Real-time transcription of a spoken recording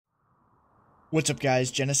What's up,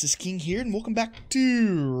 guys? Genesis King here, and welcome back to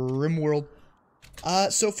Rimworld.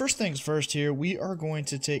 So first things first here, we are going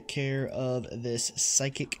to take care of this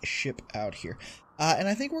psychic ship out here. And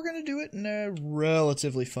I think we're going to do it in a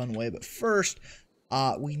relatively fun way, but first,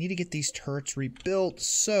 we need to get these turrets rebuilt,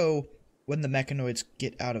 so when the mechanoids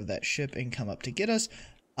get out of that ship and come up to get us,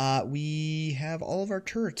 we have all of our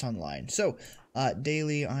turrets online. So,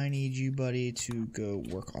 Daily, I need you, buddy, to go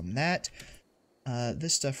work on that.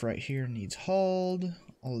 This stuff right here needs hauled.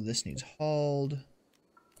 All of this needs hauled.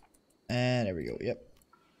 And there we go. Yep.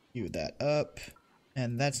 Queue that up.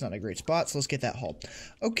 And that's not a great spot, so let's get that hauled.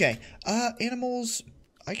 Okay. Animals,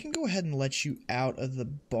 I can go ahead and let you out of the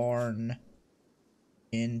barn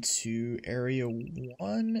into Area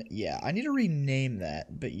 1. Yeah, I need to rename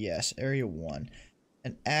that, but yes, Area 1.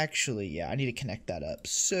 And actually, yeah, I need to connect that up.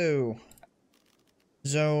 So,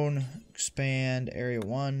 zone, expand, Area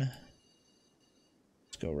 1.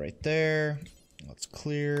 Go right there. Let's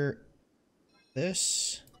clear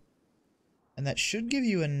this. And that should give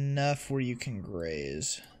you enough where you can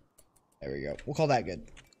graze. There we go. We'll call that good.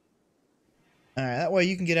 Alright, that way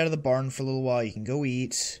you can get out of the barn for a little while. You can go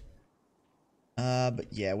eat. But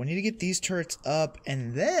yeah, we need to get these turrets up.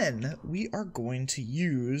 And then we are going to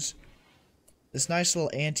use this nice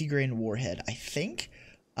little anti-grain warhead, I think.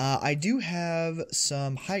 I do have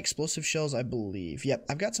some high explosive shells, I believe. Yep,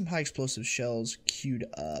 I've got some high explosive shells queued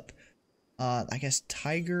up. I guess,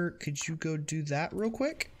 Tiger, could you go do that real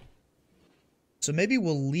quick? So maybe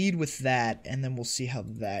we'll lead with that, and then we'll see how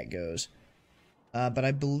that goes. But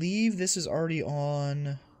I believe this is already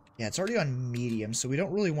on... Yeah, it's already on medium, so we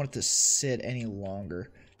don't really want it to sit any longer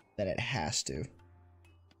than it has to.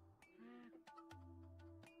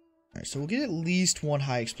 Alright, so we'll get at least one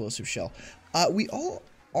high explosive shell. We all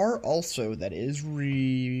are also, that is,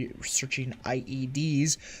 researching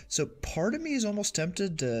IEDs, so part of me is almost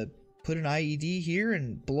tempted to put an IED here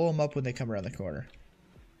and blow them up when they come around the corner.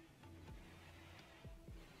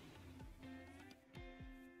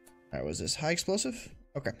 Alright, was this high explosive?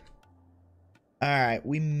 Okay. Alright,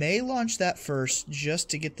 we may launch that first just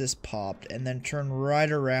to get this popped, and then turn right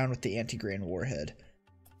around with the anti-grain warhead.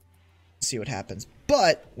 See what happens.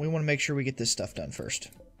 But we want to make sure we get this stuff done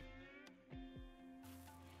first.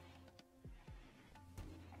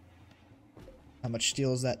 How much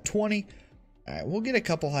steel is that? 20. Alright, we'll get a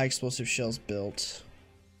couple high explosive shells built.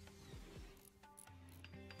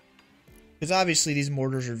 Because obviously these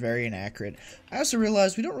mortars are very inaccurate. I also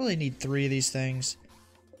realized we don't really need 3 of these things.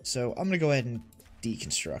 So I'm going to go ahead and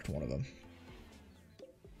deconstruct one of them.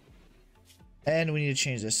 And we need to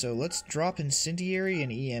change this. So let's drop incendiary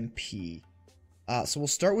and EMP. So we'll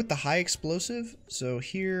start with the high explosive. So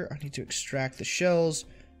here I need to extract the shells.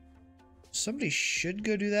 Somebody should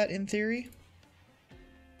go do that in theory.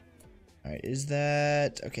 Alright, is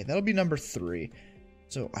that... Okay, that'll be number 3.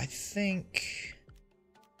 So I think...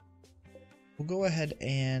 We'll go ahead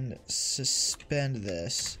and suspend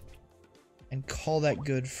this. And call that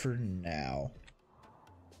good for now.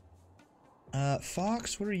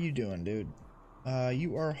 Fox, what are you doing, dude?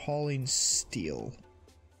 You are hauling steel.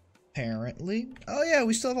 Apparently. Oh yeah,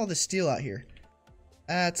 we still have all this steel out here.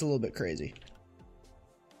 That's a little bit crazy.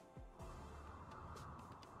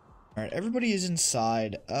 Alright, everybody is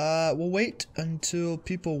inside. We'll wait until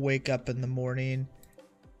people wake up in the morning.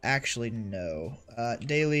 Actually, no.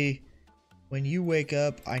 Daily, when you wake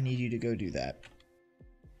up, I need you to go do that.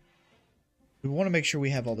 We want to make sure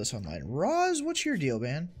we have all this online. Roz, what's your deal,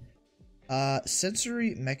 man?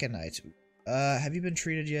 Sensory mechanites. Have you been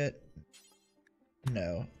treated yet?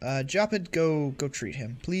 No. Jopid, go treat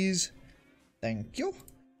him, please. Thank you.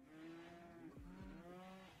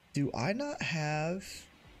 Do I not have...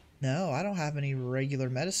 No, I don't have any regular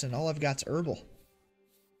medicine. All I've got's herbal.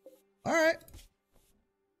 Alright.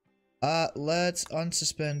 Let's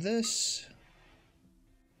unsuspend this.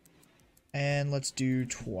 And let's do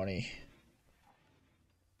 20.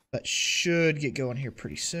 That should get going here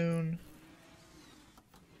pretty soon.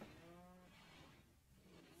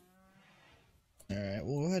 Alright,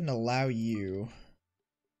 we'll go ahead and allow you.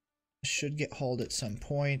 Should get hauled at some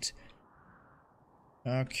point.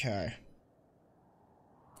 Okay.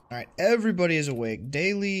 Alright, everybody is awake.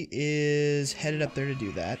 Daily is headed up there to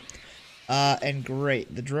do that. And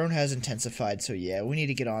great, the drone has intensified, so yeah, we need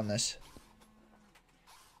to get on this.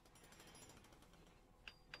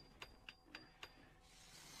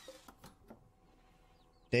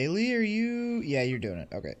 Daily, are you... Yeah, you're doing it.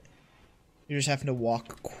 Okay. You're just having to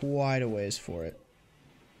walk quite a ways for it.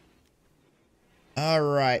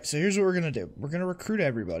 Alright, so here's what we're going to do. We're going to recruit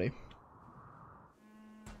everybody.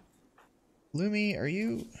 Lumi, are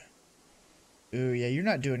you... Ooh, yeah, you're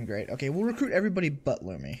not doing great. Okay, we'll recruit everybody but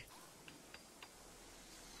Lumi.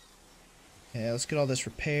 Yeah, let's get all this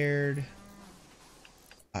repaired.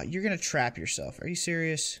 You're gonna trap yourself. Are you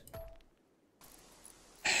serious?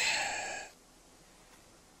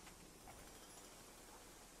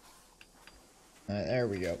 There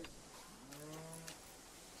we go.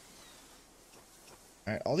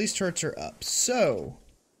 Alright, all these turrets are up. So,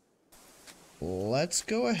 let's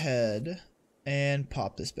go ahead and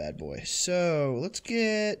pop this bad boy. So, let's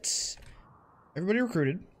get everybody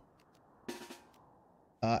recruited.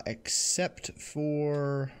 Except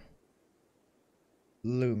for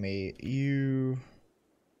Lumi. You...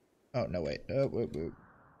 Oh, no, wait. Oh, wait, wait.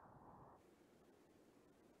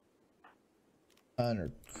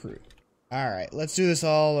 Unrecruit. Alright, let's do this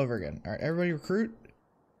all over again. Alright, everybody recruit.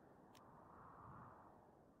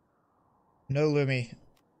 No Lumi.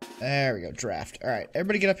 There we go, draft. Alright,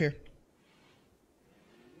 everybody get up here.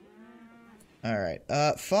 Alright,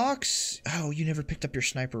 Fox. Oh, you never picked up your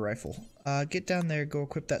sniper rifle. Get down there, go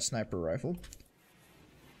equip that sniper rifle.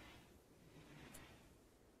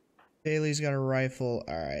 Bailey's got a rifle.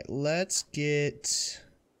 Alright, let's get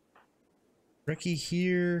Ricky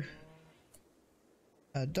here.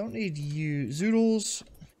 Don't need you. Zoodles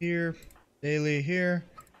here. Bailey here.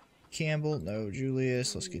 Campbell, no.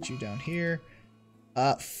 Julius, let's get you down here.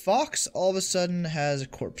 Fox all of a sudden has a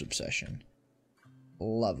corpse obsession.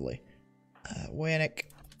 Lovely. Wannick.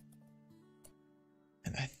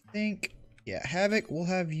 And I think, yeah, Havoc, we'll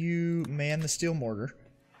have you man the steel mortar.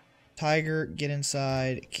 Tiger, get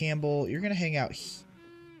inside. Campbell, you're going to hang out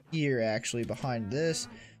here, actually, behind this.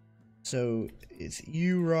 So, it's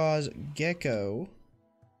you, Roz, Gecko.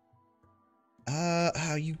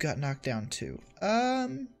 Oh, you got knocked down too.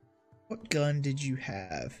 What gun did you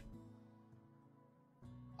have?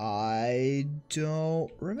 I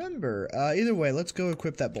don't remember. Either way, let's go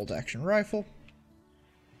equip that bolt action rifle.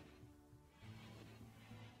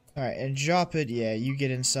 Alright, and Jopid, yeah, you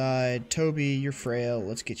get inside. Toby, you're frail.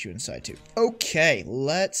 Let's get you inside too. Okay,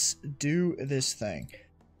 let's do this thing.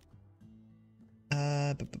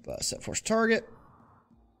 Set force target.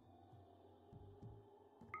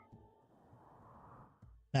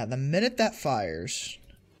 Now, the minute that fires...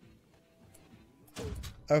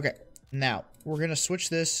 Okay, now, we're going to switch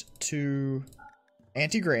this to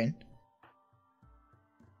anti-grain.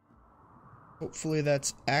 Hopefully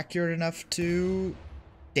that's accurate enough to...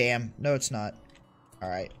 Damn, no it's not.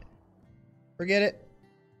 Alright. Forget it.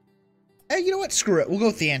 Hey, you know what? Screw it. We'll go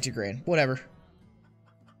with the anti-grain. Whatever.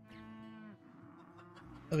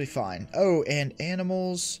 It'll be fine. Oh, and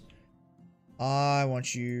animals. I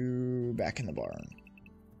want you back in the barn.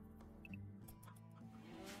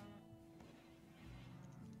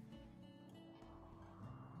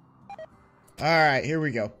 Alright, here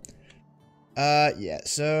we go. Yeah,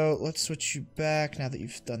 so let's switch you back now that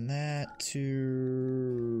you've done that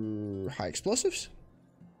to high explosives.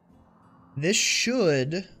 This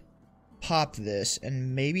should pop this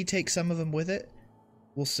and maybe take some of them with it.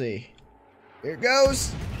 We'll see. Here it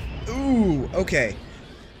goes. Ooh, okay.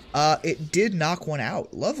 It did knock one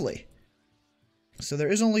out. Lovely. So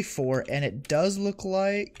there is only 4, and it does look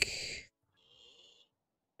like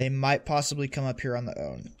they might possibly come up here on their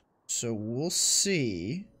own. So we'll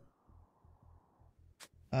see.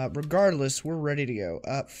 Regardless, we're ready to go.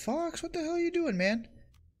 Fox, what the hell are you doing, man?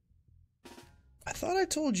 I thought I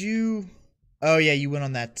told you... Oh, yeah, you went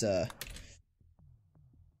on that,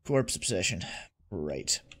 corpse obsession.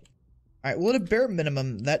 Right. Alright, well, at a bare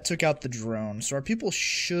minimum, that took out the drone, so our people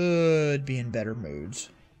should be in better moods.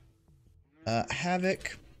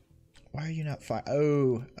 Havoc. Why are you not fine?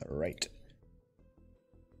 Oh, right.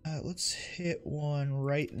 Let's hit one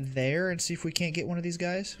right there and see if we can't get one of these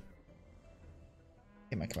guys.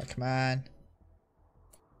 Come on, come on, come on.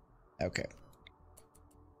 Okay.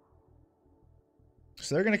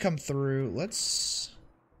 So they're going to come through. Let's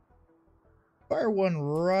fire one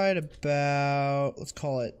right about, let's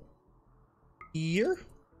call it here.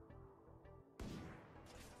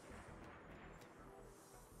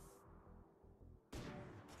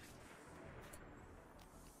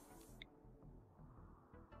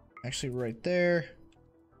 Actually, right there.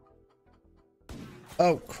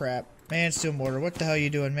 Oh, crap. Man, steel mortar. What the hell are you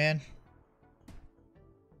doing, man?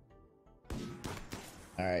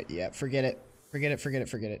 Alright, yeah, forget it. Forget it, forget it,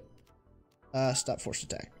 forget it. Stop forced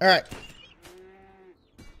attack. Alright.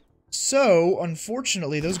 So,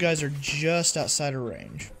 unfortunately, those guys are just outside of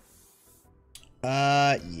range.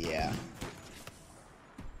 Yeah.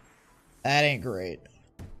 That ain't great.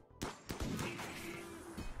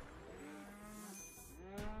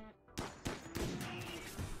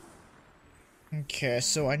 Okay,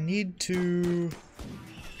 so I need to...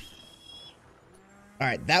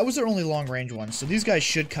 Alright, that was their only long-range one, so these guys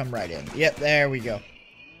should come right in. Yep, there we go.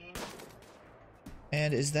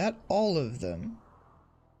 And is that all of them?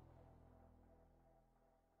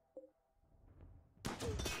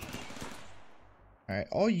 Alright,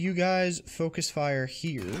 all you guys focus fire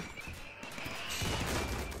here.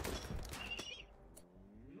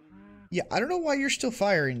 Yeah, I don't know why you're still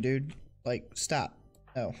firing, dude. Like, stop.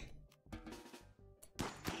 No.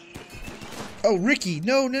 Oh, Ricky!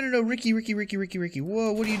 No, no, no, no, Ricky.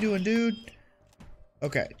 Whoa, what are you doing, dude?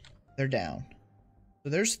 Okay, they're down. So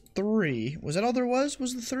there's 3. Was that all there was?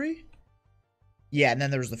 Was the 3? Yeah, and then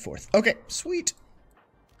there was the 4th. Okay, sweet.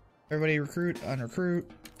 Everybody recruit, unrecruit.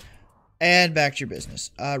 And back to your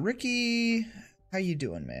business. Ricky, how you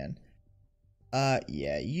doing, man?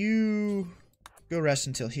 Yeah, you go rest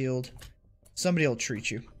until healed. Somebody will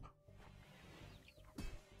treat you.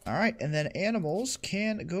 Alright, and then animals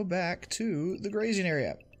can go back to the grazing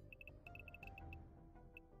area.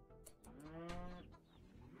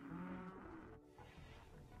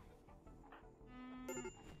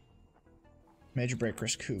 Major break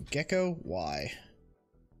risk who? Gecko? Why?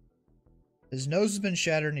 His nose has been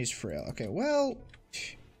shattered and he's frail. Okay, well,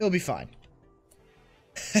 he'll be fine.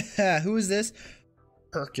 Who is this?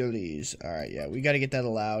 Hercules. Alright, yeah, we gotta get that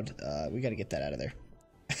allowed. We gotta get that out of there.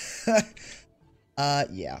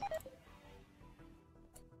 Yeah.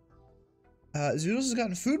 Zoodles has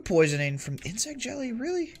gotten food poisoning from insect jelly?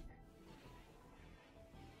 Really?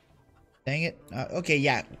 Dang it. Okay,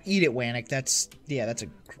 yeah, eat it, Wannick. That's a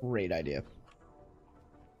great idea.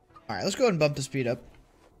 Alright, let's go ahead and bump the speed up.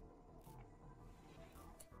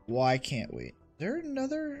 Why can't we? Is there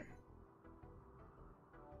another?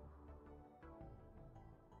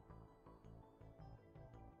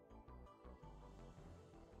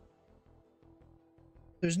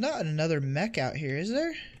 There's not another mech out here, is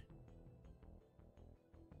there?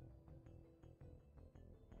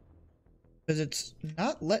 Because it's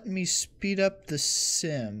not letting me speed up the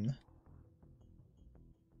sim.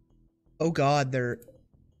 Oh god, there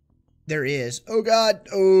is. Oh god.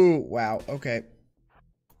 Oh, wow. Okay.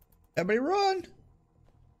 Everybody run.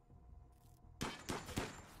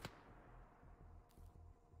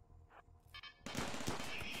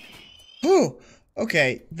 Oh,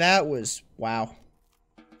 okay. That was, wow.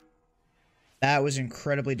 That was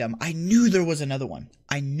incredibly dumb. I knew there was another one.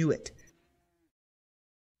 I knew it.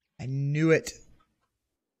 I knew it.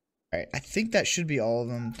 Alright, I think that should be all of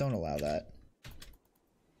them. Don't allow that.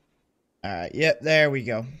 Alright, yep, there we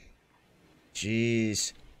go.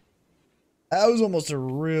 Jeez. That was almost a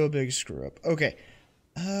real big screw up. Okay.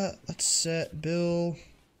 Let's set Bill.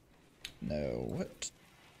 No, what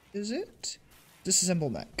is it?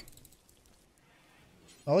 Disassemble mech.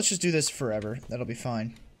 Well, let's just do this forever. That'll be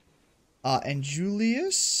fine. And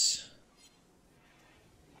Julius?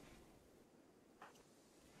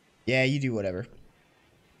 Yeah, you do whatever.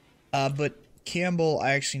 But Campbell,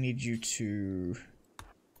 I actually need you to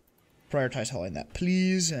prioritize hauling that,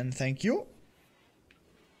 please, and thank you.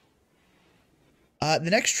 The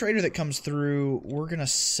next trader that comes through, we're gonna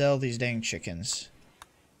sell these dang chickens.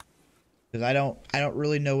 Because I don't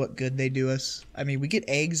really know what good they do us. I mean, we get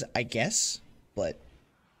eggs, I guess, but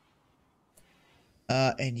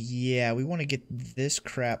and yeah, we want to get this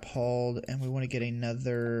crap hauled, and we want to get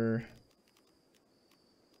another.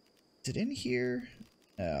 Is it in here?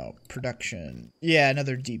 No, production. Yeah,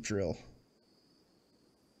 another deep drill.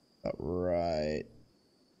 Right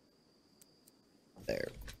there.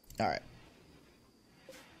 All right.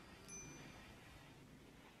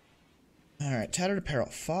 Alright, tattered apparel.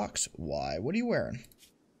 Fox, why? What are you wearing?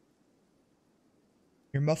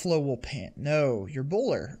 Your muffalo will pant. No, your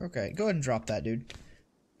bowler. Okay, go ahead and drop that, dude.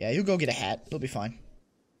 Yeah, you'll go get a hat. It'll be fine.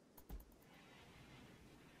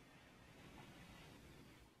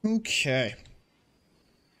 Okay.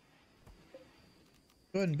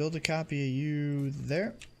 Go ahead and build a copy of you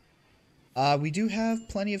there. We do have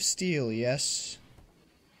plenty of steel, yes.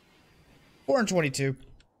 422.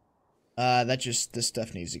 This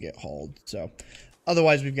stuff needs to get hauled, so.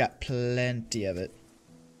 Otherwise, we've got plenty of it.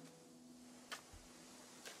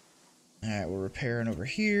 Alright, we're repairing over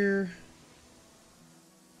here.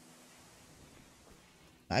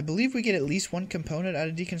 I believe we get at least one component out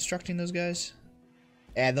of deconstructing those guys.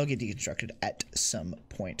 And they'll get deconstructed at some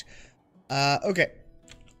point. Okay.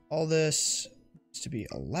 All this needs to be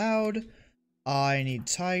allowed. I need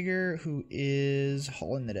Tiger, who is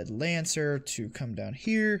hauling the dead Lancer, to come down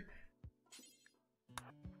here.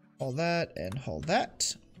 Haul that and haul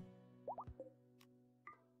that.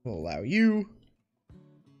 We'll allow you.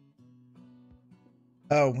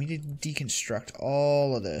 Oh, we need to deconstruct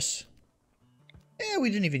all of this. Yeah, we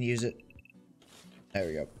didn't even use it. There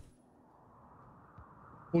we go.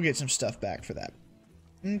 We'll get some stuff back for that.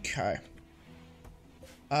 Okay.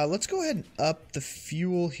 Let's go ahead and up the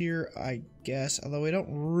fuel here, I guess. Although we don't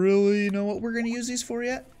really know what we're going to use these for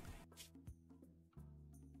yet.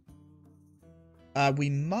 We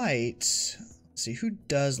might... Let's see, who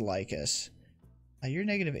does like us? You're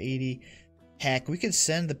negative 80. Heck, we could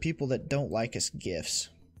send the people that don't like us gifts.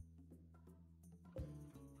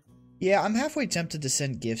 Yeah, I'm halfway tempted to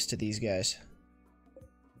send gifts to these guys.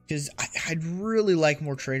 Because I'd really like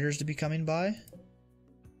more traders to be coming by.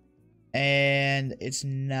 And it's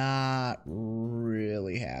not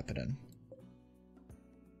really happening.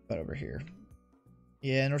 But over here.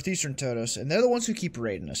 Yeah, Northeastern Totos. And they're the ones who keep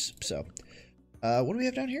raiding us. So, what do we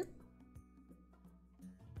have down here?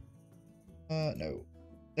 No.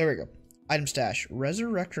 There we go. Item stash.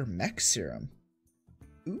 Resurrector Mech Serum.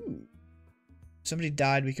 Ooh. Somebody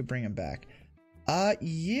died, we could bring him back.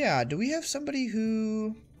 Yeah. Do we have somebody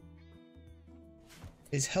who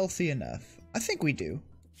is healthy enough? I think we do.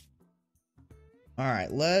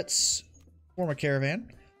 Alright, let's form a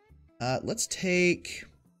caravan. Let's take...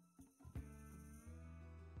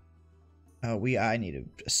 I need to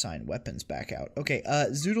assign weapons back out. Okay,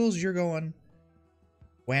 Zoodles, you're going.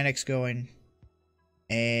 Wannick's going.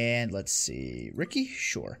 And let's see. Ricky?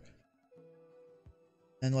 Sure.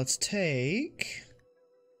 And let's take...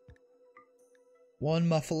 one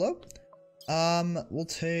Muffalo. We'll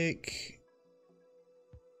take...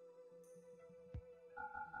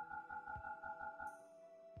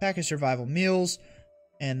 pack of survival meals.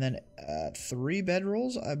 And then 3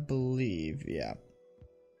 bedrolls, I believe. Yeah.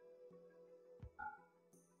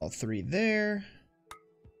 All 3 there.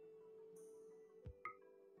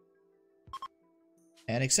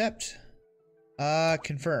 And accept.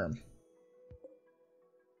 Confirm.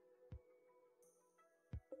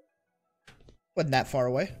 Wasn't that far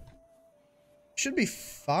away. Should be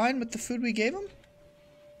fine with the food we gave him.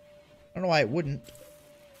 I don't know why it wouldn't.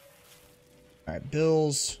 Alright,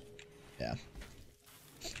 bills. Yeah.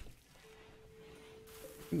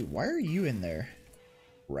 Ooh, why are you in there?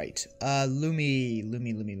 Right. Lumi.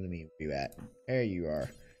 Where you at? There you are.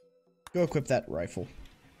 Go equip that rifle.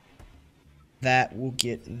 That will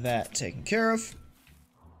get that taken care of.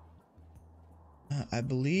 I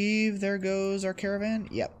believe there goes our caravan.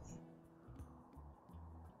 Yep.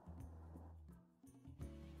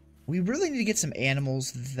 We really need to get some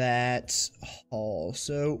animals that haul.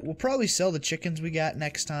 So we'll probably sell the chickens we got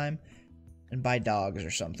next time and buy dogs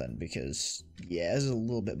or something because, yeah, this is a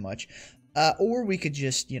little bit much. Or we could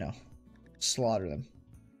just, you know, slaughter them.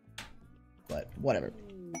 But whatever.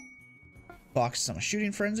 Fox is on a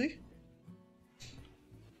shooting frenzy.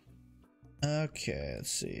 Okay, let's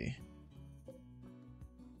see.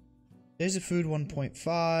 Days of food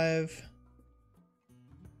 1.5.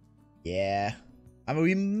 Yeah. I mean,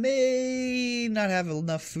 we may not have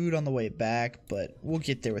enough food on the way back, but we'll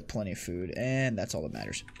get there with plenty of food, and that's all that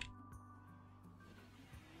matters.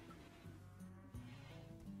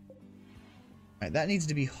 Alright, that needs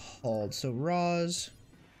to be hauled. So, Roz,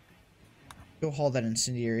 go haul that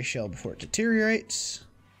incendiary shell before it deteriorates.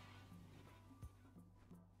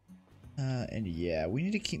 And yeah, we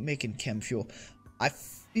need to keep making chem fuel. I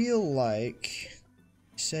feel like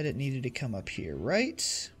I said it needed to come up here,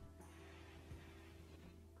 right?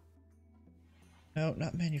 No,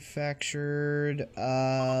 not manufactured.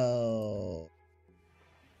 Oh.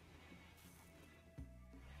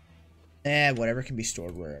 Whatever, can be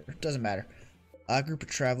stored wherever. Doesn't matter. A group of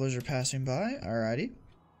travelers are passing by. Alrighty.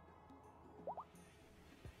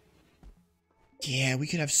 Yeah, we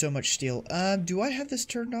could have so much steel. Do I have this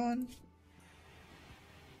turned on?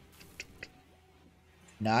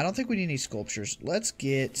 No, I don't think we need any sculptures. Let's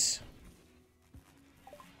get...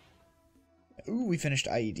 Ooh, we finished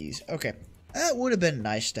IEDs. Okay. That would have been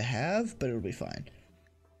nice to have, but it'll be fine.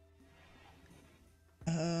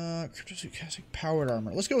 Cryptosuit casting, powered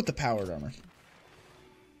armor. Let's go with the powered armor.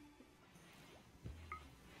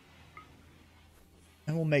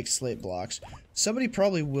 And we'll make slate blocks. Somebody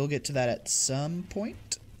probably will get to that at some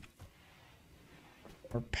point.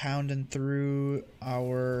 We're pounding through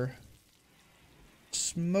our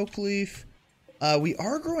smoke leaf. We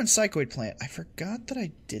are growing psychoid plant. I forgot that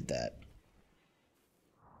I did that.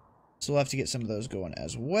 So we'll have to get some of those going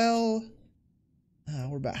as well.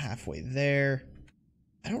 We're about halfway there.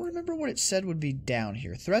 I don't remember what it said would be down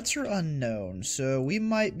here. Threats are unknown, so we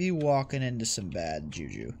might be walking into some bad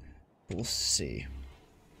juju. We'll see.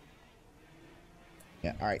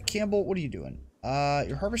 Yeah, alright. Campbell, what are you doing?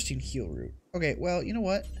 You're harvesting heal root. Okay, well, you know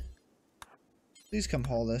what? Please come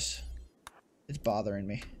haul this. It's bothering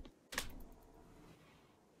me.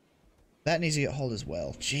 That needs to get hauled as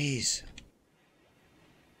well. Jeez.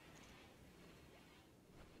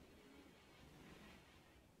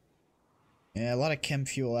 Yeah, a lot of chem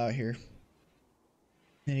fuel out here.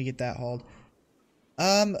 Need to get that hauled.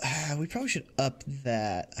 We probably should up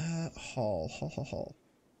that. Haul.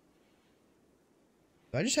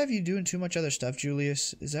 Do I just have you doing too much other stuff,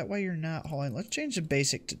 Julius? Is that why you're not hauling? Let's change the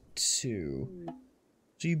basic to 2.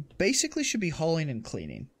 So you basically should be hauling and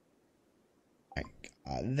cleaning.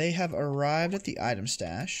 They have arrived at the item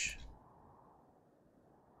stash.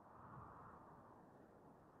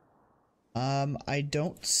 I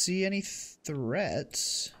don't see any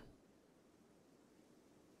threats.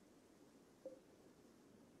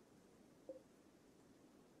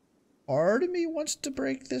 Part of me wants to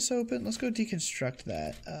break this open. Let's go deconstruct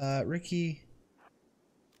that. Ricky.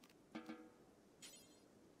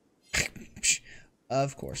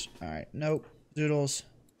 Of course. Alright. Nope. Zoodles.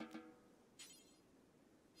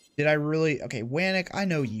 Did I really? Okay, Wannick, I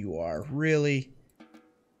know you are. Really?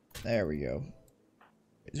 There we go.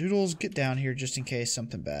 Zoodles, get down here just in case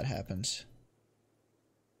something bad happens.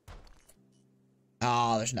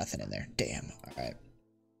 Oh, there's nothing in there. Damn. Alright.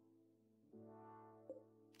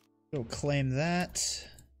 Go claim that.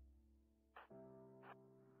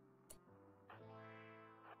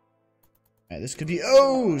 Alright, this could be.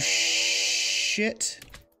 Oh, shit.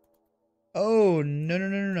 Oh,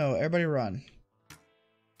 no. Everybody run.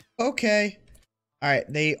 Okay. Alright,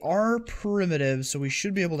 they are primitive, so we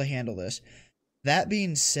should be able to handle this. That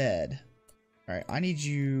being said, alright, I need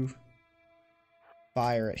you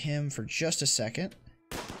fire at him for just a second.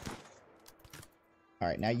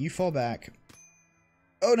 Alright, now you fall back.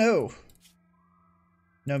 Oh no!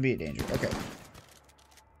 No immediate danger. Okay.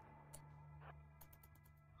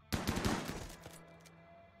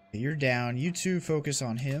 You're down. You two focus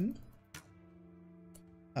on him.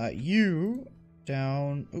 You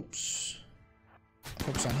down. Oops.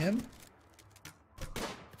 Focus on him.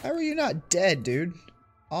 How are you not dead, dude?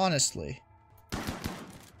 Honestly.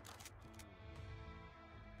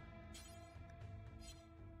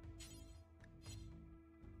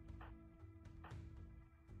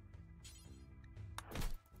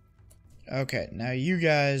 Okay, now you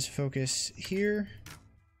guys focus here.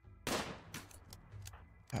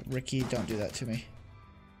 Ricky, don't do that to me.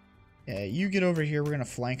 Yeah, you get over here. We're going to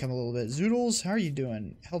flank him a little bit. Zoodles, how are you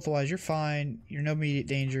doing? Health-wise, you're fine. You're no immediate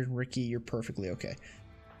danger. Ricky, you're perfectly okay.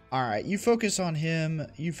 Alright, you focus on him.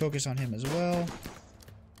 You focus on him as well.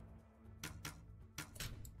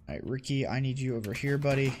 Alright, Ricky, I need you over here,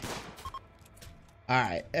 buddy.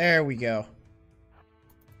 Alright, there we go.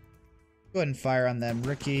 Go ahead and fire on them.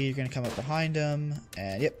 Ricky, you're going to come up behind him.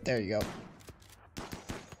 And, yep, there you go.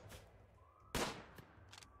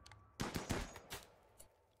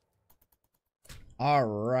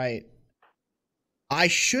 Alright. I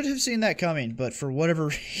should have seen that coming, but for whatever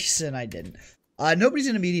reason, I didn't. Nobody's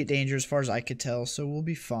in immediate danger as far as I could tell, so we'll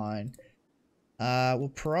be fine.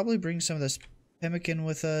 We'll probably bring some of this pemmican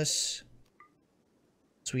with us,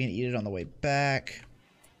 so we can eat it on the way back.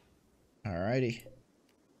 Alrighty.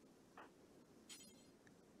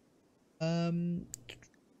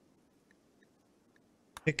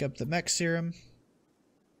 Pick up the mech serum.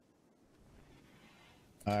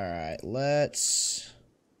 Alright, let's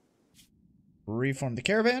reform the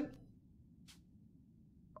caravan.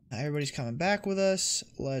 Everybody's coming back with us.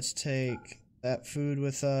 Let's take that food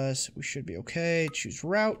with us. We should be okay. Choose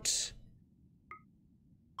route.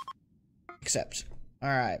 Accept.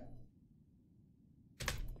 Alright.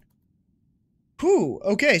 Whew.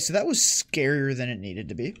 Okay, so that was scarier than it needed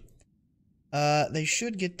to be. They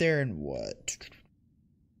should get there in what?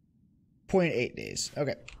 0.8 days.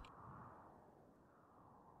 Okay.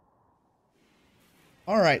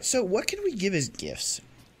 Alright, so what can we give as gifts?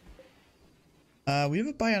 We have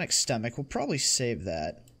a bionic stomach. We'll probably save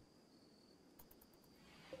that.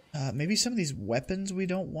 Maybe some of these weapons we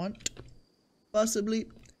don't want? Possibly.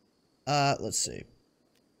 Let's see.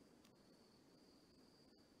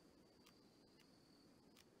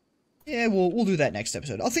 Yeah, we'll do that next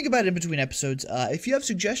episode. I'll think about it in between episodes. If you have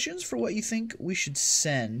suggestions for what you think we should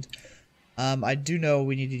send, I do know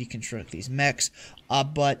we need to deconstruct these mechs,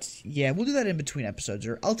 but yeah, we'll do that in between episodes,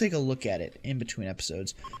 or I'll take a look at it in between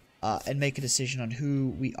episodes, and make a decision on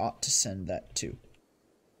who we ought to send that to.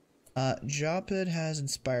 Jopid has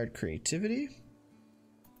inspired creativity.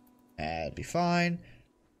 That'd be fine.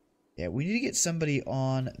 Yeah, we need to get somebody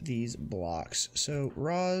on these blocks. So,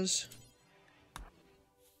 Roz,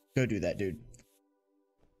 go do that, dude.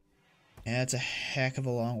 Yeah, it's a heck of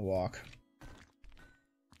a long walk.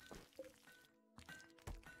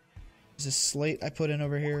 Is this slate I put in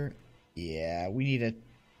over here? Yeah, we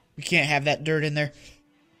can't have that dirt in there.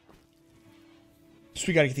 So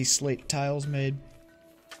we gotta get these slate tiles made.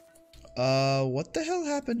 What the hell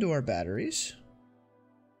happened to our batteries?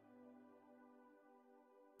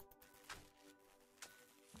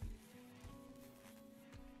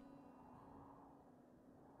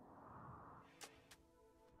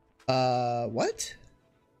 What?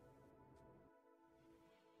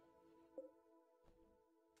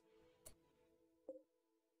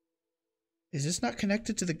 Is this not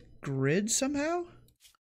connected to the grid somehow?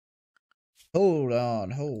 Hold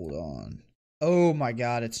on, hold on. Oh my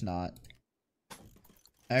god, it's not.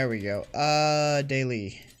 There we go.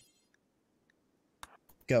 Daily.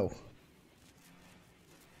 Go.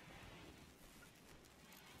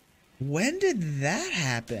 When did that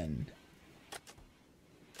happen?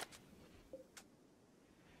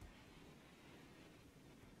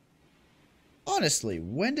 Honestly,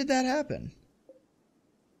 when did that happen?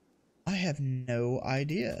 I have no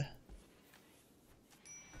idea.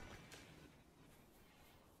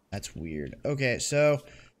 That's weird. Okay, so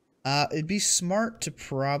it'd be smart to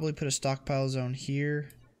probably put a stockpile zone here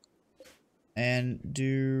and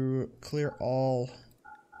do clear all.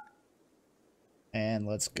 And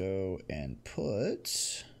let's go and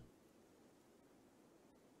put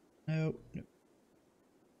nope.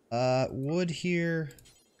 Wood here.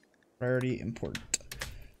 Priority important.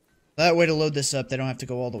 That way to load this up, they don't have to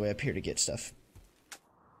go all the way up here to get stuff.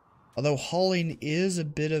 Although hauling is a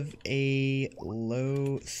bit of a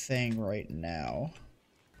low thing right now.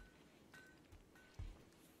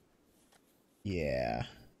 Yeah.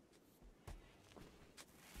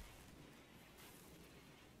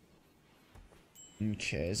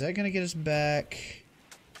 Okay, is that gonna get us back?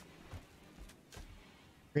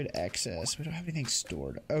 Grid access. We don't have anything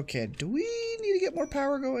stored. Okay, do we need to get more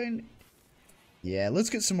power going? Yeah, let's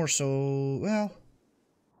get some more well,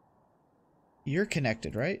 you're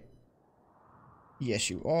connected, right? Yes,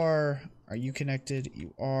 you are. Are you connected?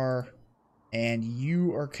 You are. And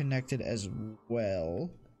you are connected as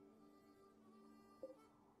well.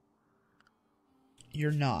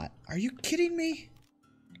 You're not. Are you kidding me?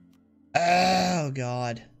 Oh,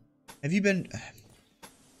 God. Have you been...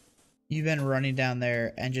 You've been running down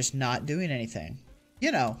there and just not doing anything.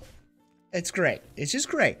 You know, it's great. It's just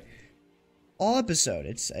great. All episode.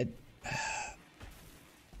 It's...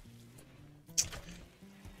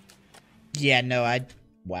 Yeah, no,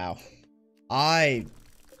 wow.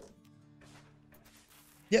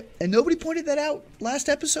 Yep, and nobody pointed that out last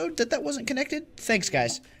episode, that wasn't connected? Thanks,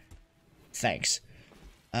 guys. Thanks.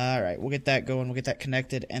 Alright, we'll get that going, we'll get that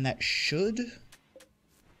connected, and that should,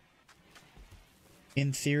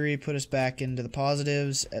 in theory, put us back into the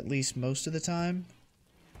positives, at least most of the time.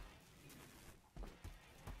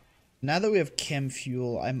 Now that we have chem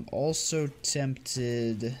fuel, I'm also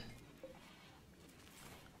tempted...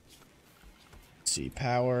 See,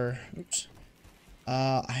 power. Oops.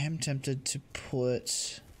 I am tempted to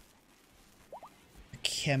put a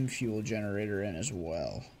chem fuel generator in as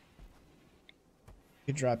well.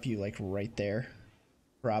 Could drop you like right there,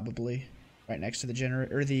 probably right next to the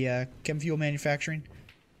generator or the chem fuel manufacturing.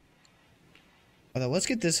 Although let's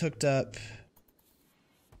get this hooked up,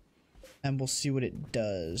 and we'll see what it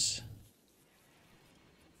does.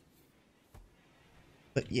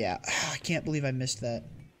 But yeah, I can't believe I missed that.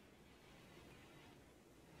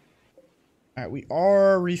 Alright, we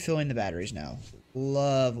are refilling the batteries now.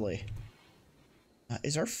 Lovely.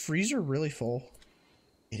 Is our freezer really full?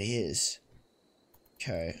 It is.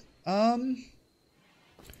 Okay.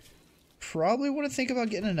 Probably want to think about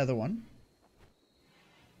getting another one.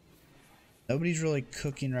 Nobody's really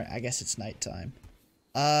cooking right. I guess it's nighttime.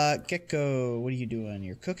 Gecko, what are you doing?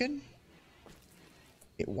 You're cooking?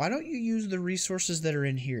 Okay, why don't you use the resources that are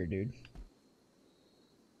in here, dude?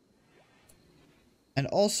 And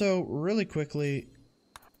also, really quickly,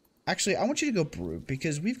 actually, I want you to go brew,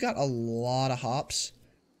 because we've got a lot of hops.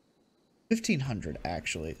 1,500,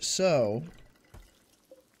 actually. So,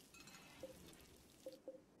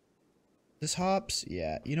 this hops,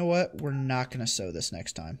 yeah. You know what? We're not going to sow this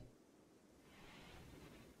next time.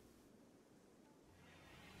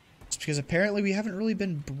 It's because apparently we haven't really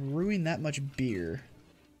been brewing that much beer.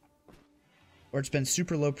 Or it's been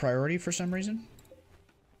super low priority for some reason.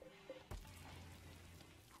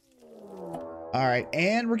 Alright,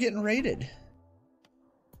 and we're getting raided.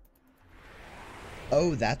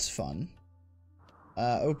 Oh, that's fun.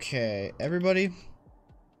 Okay, everybody.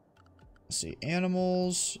 Let's see,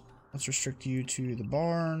 animals. Let's restrict you to the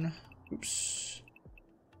barn. Oops.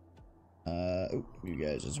 Oh, you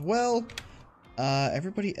guys as well.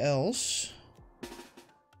 Everybody else.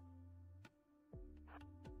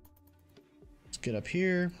 Let's get up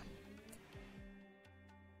here.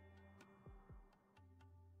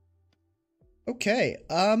 Okay,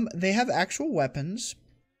 they have actual weapons.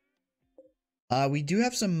 We do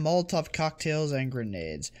have some Molotov cocktails and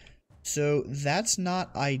grenades. So that's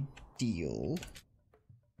not ideal.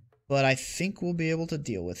 But I think we'll be able to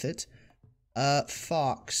deal with it.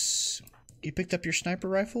 Fox. You picked up your sniper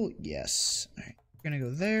rifle? Yes. Alright, we're gonna go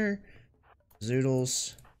there.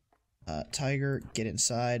 Zoodles. Tiger, get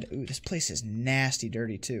inside. Ooh, this place is nasty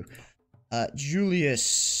dirty too.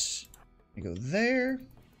 Julius. We go there.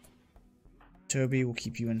 Toby will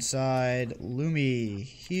keep you inside. Lumi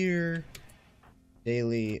here.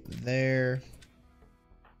 Daily there.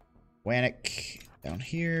 Wannick down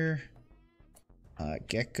here.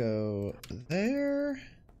 Gecko there.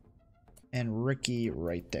 And Ricky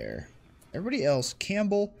right there. Everybody else,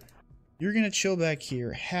 Campbell, you're gonna chill back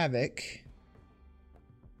here. Havoc.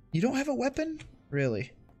 You don't have a weapon?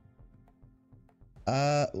 Really?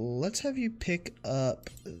 Let's have you pick up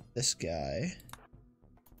this guy.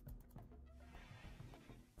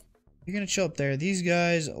 You're gonna chill up there. These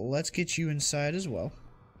guys, let's get you inside as well.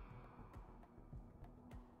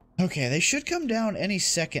 Okay, they should come down any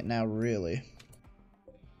second now, really.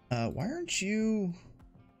 Why aren't you...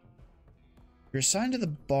 You're assigned to the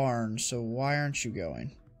barn, so why aren't you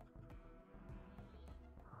going?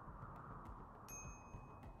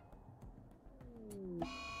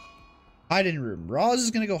 Hide in room. Roz is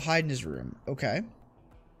gonna go hide in his room. Okay.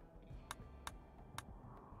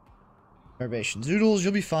 Starvation. Zoodles,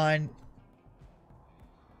 you'll be fine.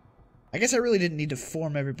 I guess I really didn't need to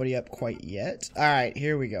form everybody up quite yet. Alright,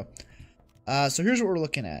 here we go. So here's what we're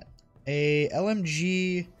looking at. A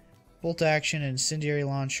LMG, bolt action, and incendiary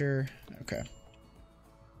launcher. Okay.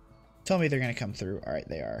 Tell me they're gonna come through. Alright,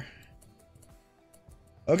 they are.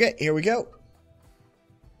 Okay, here we go.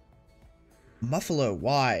 Muffalo,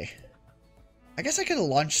 why? I guess I could have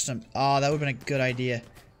launched some... Oh, that would have been a good idea.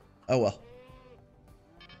 Oh, well.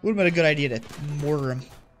 Would have been a good idea to mortar him.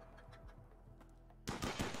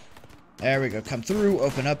 There we go. Come through.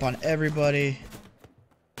 Open up on everybody.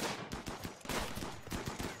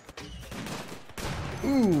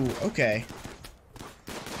 Ooh, okay.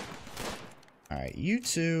 Alright, you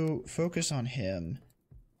two focus on him.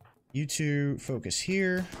 You two focus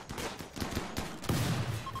here.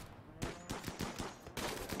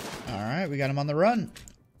 Alright, we got him on the run.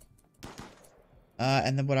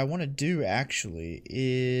 And then what I want to do, actually,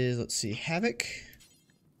 is... Let's see. Havoc.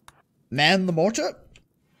 Man the mortar.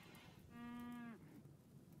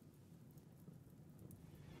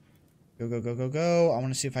 Go, go, go, go, go. I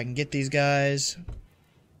want to see if I can get these guys.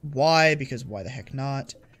 Why? Because why the heck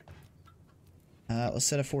not? Let's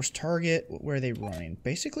set a forced target. Where are they running?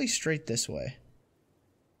 Basically straight this way.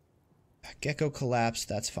 Gecko collapsed.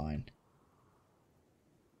 That's fine.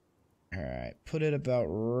 Alright. Put it about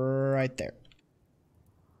right there.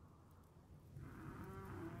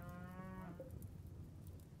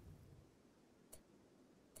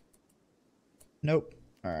 Nope.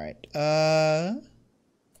 Alright.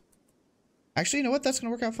 Actually, you know what? That's gonna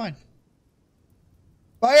work out fine.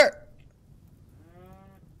 Fire!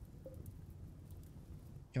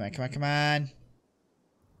 Come on, come on, come on.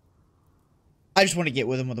 I just want to get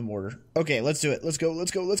with him with a mortar. Okay, let's do it. Let's go, let's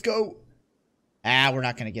go, let's go. Ah, we're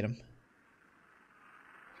not gonna get him.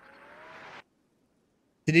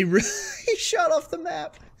 Did he really? He shot off the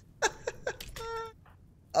map.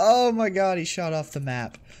 Oh my god, he shot off the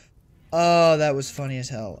map. Oh, that was funny as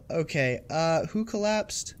hell. Okay, who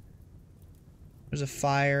collapsed? There's a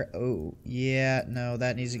fire. Oh, yeah, no,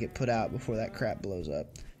 that needs to get put out before that crap blows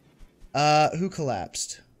up. Who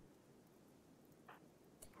collapsed?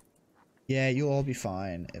 Yeah, you'll all be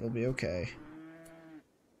fine. It'll be okay.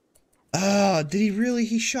 Oh, did he really?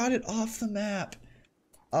 He shot it off the map.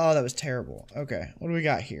 Oh, that was terrible. Okay, what do we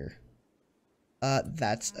got here?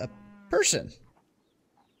 That's a person.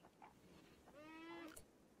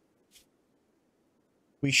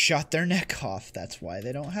 We shot their neck off. That's why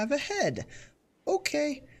they don't have a head.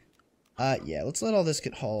 Okay. Yeah, let's let all this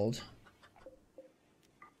get hauled.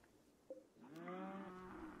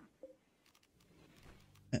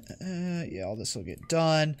 Yeah, all this will get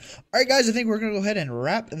done. Alright, guys, I think we're going to go ahead and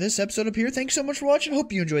wrap this episode up here. Thanks so much for watching.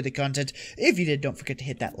 Hope you enjoyed the content. If you did, don't forget to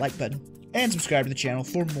hit that like button and subscribe to the channel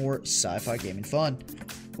for more sci-fi gaming fun.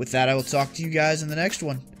 With that, I will talk to you guys in the next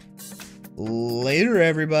one. Later,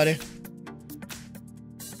 everybody.